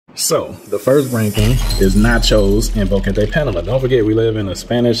So the first ranking is nachos in Boquete, Panama. Don't forget, we live in a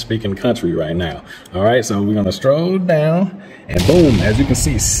Spanish-speaking country right now. All right, so we're gonna stroll down, and boom, as you can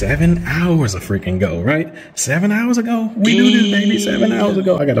see, 7 hours of freaking go, right? 7 hours ago, we do this, baby. 7 hours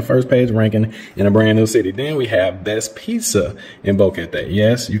ago, I got the first page ranking in a brand new city. Then we have best pizza in Boquete.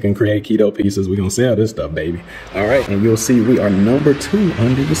 Yes, you can create keto pizzas. We're gonna sell this stuff, baby. All right, and you'll see we are number 2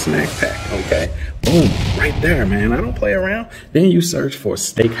 under the snack pack. Okay, boom, right there, man. I don't play around. Then you search for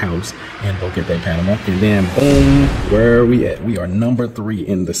steakhouse in Boquete, Panama, and then boom, where are we at? We are number 3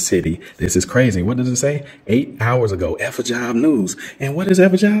 in the city. This is crazy. What does it say? 8 hours ago, F a job news. And what is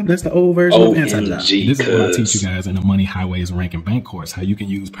F a job? That's the old version of anti-job. This is what I teach you guys in the Money Highways Rank and Bank course, how you can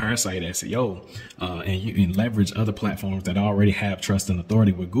use Parasite SEO and you can leverage other platforms that already have trust and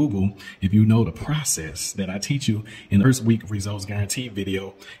authority with Google if you know the process that I teach you in the first week results guarantee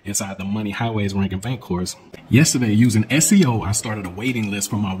video inside the Money Highways Rank and Bank course. Yesterday, using SEO, I started a waiting list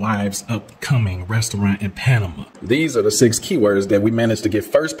for my wife's upcoming restaurant in Panama. These are the 6 keywords that we managed to get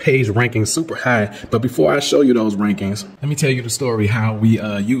first page ranking super high. But before I show you those rankings, let me tell you the story how we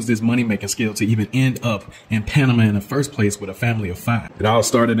use this money making skill to even end up in Panama in the first place with a family of 5. It all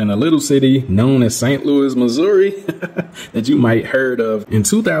started in a little city known as St. Louis, Missouri, that you might heard of. In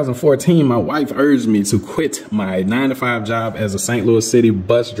 2014, my wife urged me to quit my 9-to-5 job as a St. Louis City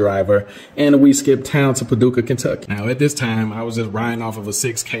bus driver, and we skipped town to Paducah, Kentucky. Now, at this time, I was just riding off of a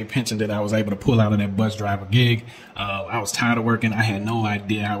 $6K pension that I was able to pull out of that bus driver gig. I was tired of working. I had no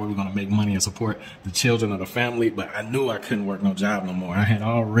idea how we were going to make money and support the children of the family, but I knew I couldn't work no job no more. I had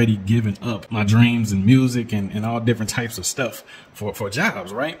already given up my dreams in music and all different types of stuff for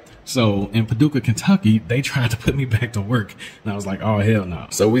jobs, right? So in Paducah, Kentucky, they tried to put me back to work, and I was like, oh, hell no.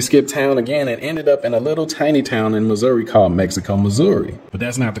 So we skipped town again and ended up in a little tiny town in Missouri called Mexico, Missouri. But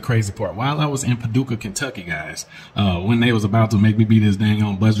that's not the crazy part. While I was in Paducah, Kentucky, guys, when they was about to make me be this dang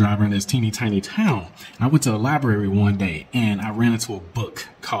on bus driver in this teeny tiny town, I went to the library one day and I ran into a book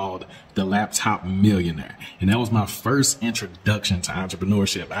called The Laptop Millionaire. And that was my first introduction to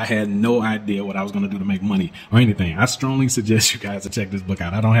entrepreneurship. I had no idea what I was going to do to make money or anything. I strongly suggest you guys to check this book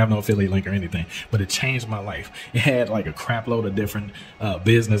out. I don't have no affiliate link or anything, but it changed my life. It had like a crap load of different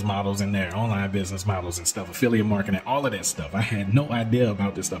business models in there, online business models and stuff, affiliate marketing, all of that stuff. I had no idea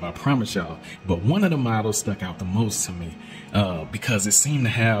about this stuff, I promise y'all. But one of the models stuck out the most to me because it seemed to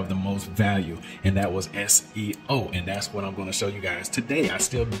have the most value, and that was SEO. And that's what I'm going to show you guys today. I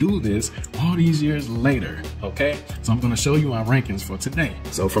still do this all these years later, okay? So I'm going to show you our rankings for today.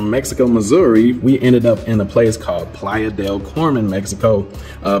 So from Mexico, Missouri, we ended up in a place called Playa del Carmen, Mexico,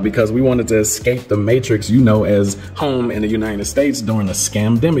 because we wanted to escape the matrix, you know, as home in the United States during the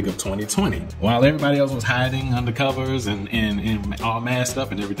scamdemic of 2020. While everybody else was hiding under covers and all masked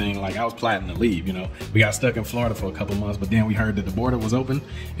up and everything, like I was plotting to leave, you know. We got stuck in Florida for a couple months, but then we heard that the border was open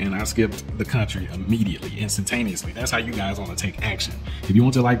and I skipped the country immediately, instantaneously. That's how you guys want to take action. If you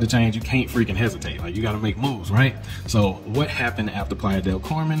want your life to change, you can't freaking hesitate. Like, you got to make moves, right? So what happened after Playa del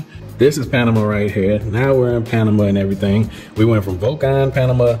Carmen? This is Panama right here. Now we're in Panama and everything. We went from Volcan,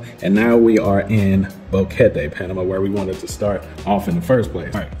 Panama, and now we are in Boquete, Panama, where we wanted to start off in the first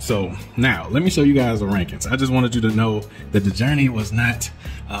place. All right, so now let me show you guys the rankings. I just wanted you to know that the journey was not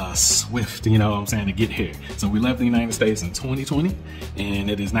swift, you know what I'm saying, to get here. So we left the United States in 2020, and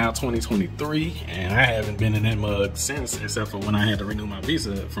it is now 2023, and I haven't been in that mug since, except for when I had to renew my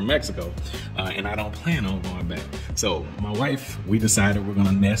visa from Mexico, and I don't plan on going back. So my wife, we decided we're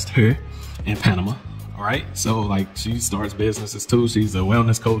gonna nest her in Panama. All right, so like she starts businesses too. She's a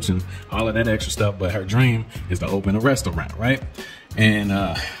wellness coach and all of that extra stuff, but her dream is to open a restaurant, right? And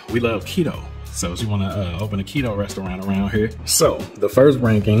we love keto. So she want to open a keto restaurant around here. So the first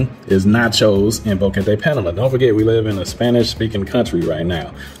ranking is nachos in Boquete, Panama. Don't forget, we live in a Spanish-speaking country right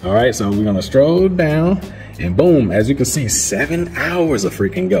now. All right, so we're gonna stroll down, and boom, as you can see, 7 hours of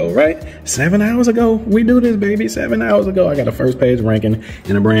freaking go, right? 7 hours ago, we do this, baby. 7 hours ago, I got a first page ranking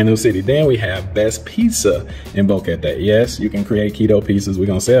in a brand new city. Then we have best pizza in Boquete. Yes, you can create keto pizzas. We're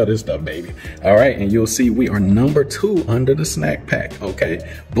gonna sell this stuff, baby. All right, and you'll see we are number 2 under the snack pack. Okay,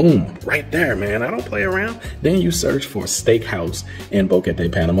 boom, right there, man. I don't play around. Then you search for steakhouse in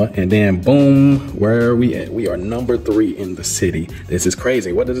Boquete, Panama, and then boom, where are we at? We are number 3 in the city. This is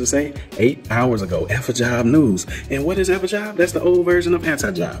crazy. What does it say? 8 hours ago, F a job news. And what is F a job? That's the old version of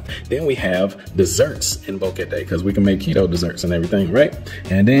anti-job. Then we have desserts in Boquete, because we can make keto desserts and everything, right?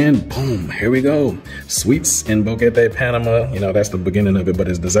 And then boom, here we go. Sweets in Boquete, Panama. You know, that's the beginning of it, but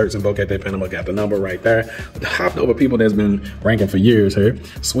it's desserts in Boquete, Panama. Got the number right there. Hopped over people that's been ranking for years here.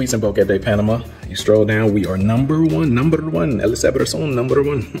 Sweets in Boquete, Panama. You stroll down, we are number 1. El Sabrazón, number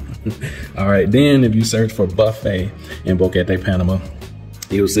 1. All right, then if you search for buffet in Boquete, Panama,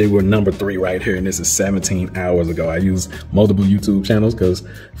 You'll see we're number 3 right here, and this is 17 hours ago. I use multiple YouTube channels because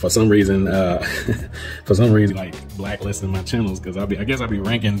for some reason, like blacklisting my channels because I guess I'll be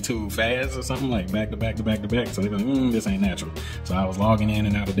ranking too fast or something, like back to back to back to back. So they're like, this ain't natural. So I was logging in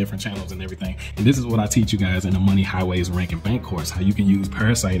and out of different channels and everything. And this is what I teach you guys in the Money Highways Rank and Bank course: how you can use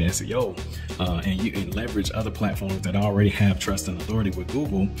Parasite SEO and you can leverage other platforms that already have trust and authority with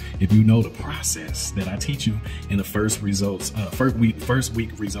Google if you know the process that I teach you in the first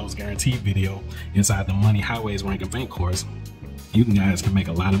week results guaranteed video inside the Money Highways Rank and Bank course. You guys can make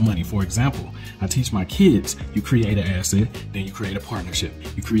a lot of money. For example, I teach my kids, you create an asset, then you create a partnership.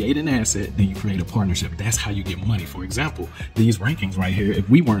 You create an asset, then you create a partnership. That's how you get money. For example, these rankings right here, if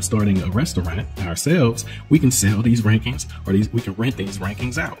we weren't starting a restaurant ourselves, we can sell these rankings, or we can rent these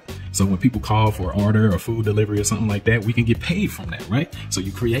rankings out. So when people call for an order or food delivery or something like that, we can get paid from that, right? So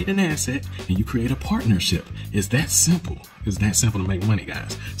you create an asset and you create a partnership. It's that simple. It's that simple to make money,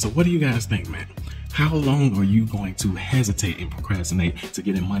 guys. So what do you guys think, man? How long are you going to hesitate and procrastinate to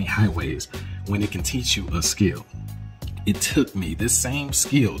get in Money Highways when it can teach you a skill? It took me, this same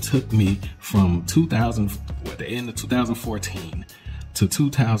skill took me from the end of 2014 to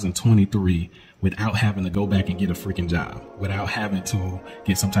 2023 without having to go back and get a freaking job, without having to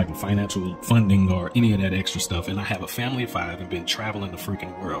get some type of financial funding or any of that extra stuff. And I have a family of 5 and been traveling the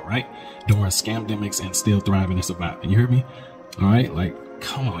freaking world, right? During scamdemics and still thriving and surviving. You hear me? All right, like,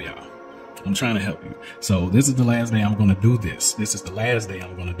 come on, y'all. I'm trying to help you. So this is the last day I'm going to do this. This is the last day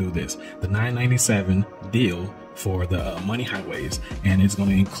I'm going to do this. The $997 deal for the Money Highways, and it's going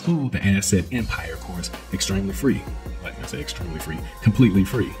to include the Asset Empire course, extremely free. Like I said, extremely free, completely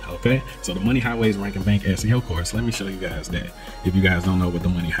free. Okay, so the Money Highways Rank and Bank SEO course. Let me show you guys that. If you guys don't know what the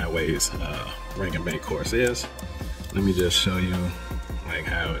Money Highways Rank and Bank course is, let me just show you like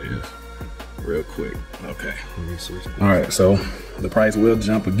how it is real quick. Okay, let me switch. All right, so the price will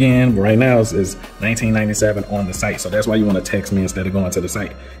jump again. Right now it's $19.97 on the site, so that's why you want to text me instead of going to the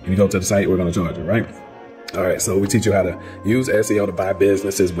site. If you go to the site, we're going to charge you, right? All right, so we teach you how to use SEO to buy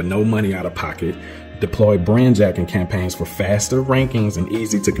businesses with no money out of pocket, deploy brand jacking campaigns for faster rankings and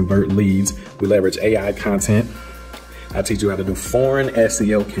easy to convert leads. We leverage AI content. I teach you how to do foreign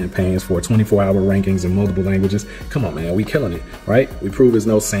SEO campaigns for 24-hour rankings in multiple languages. Come on, man, we killing it, right? We prove there's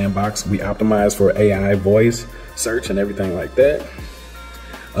no sandbox. We optimize for AI voice search and everything like that.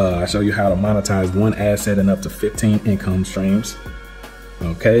 I show you how to monetize one asset and up to 15 income streams.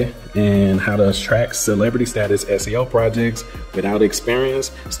 Okay, and how to track celebrity status SEO projects without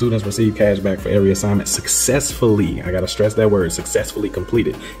experience. Students receive cash back for every assignment successfully. I gotta stress that word, successfully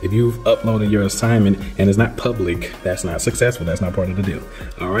completed. If you've uploaded your assignment and it's not public, that's not successful. That's not part of the deal.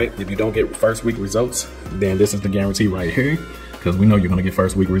 All right, if you don't get first week results, then this is the guarantee right here, because we know you're gonna get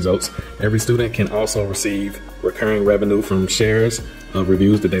first week results. Every student can also receive recurring revenue from shares of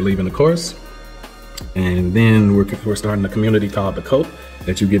reviews that they leave in the course. And then we're starting a community called The Cult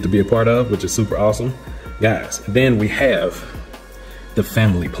that you get to be a part of, which is super awesome, guys. Then we have the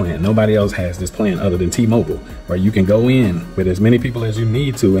family plan. Nobody else has this plan other than T-Mobile, where you can go in with as many people as you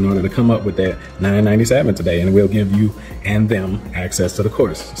need to in order to come up with that $997 today, and we'll give you and them access to the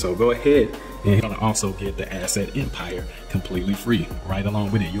course. So go ahead, and you're gonna also get the Asset Empire completely free right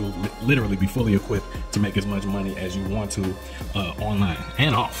along with it. You'll literally be fully equipped to make as much money as you want to online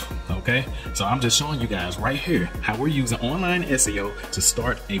and off, okay? So I'm just showing you guys right here how we're using online SEO to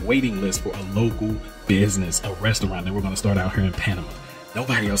start a waiting list for a local business, a restaurant that we're gonna start out here in Panama.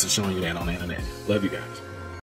 Nobody else is showing you that on the internet. Love you guys.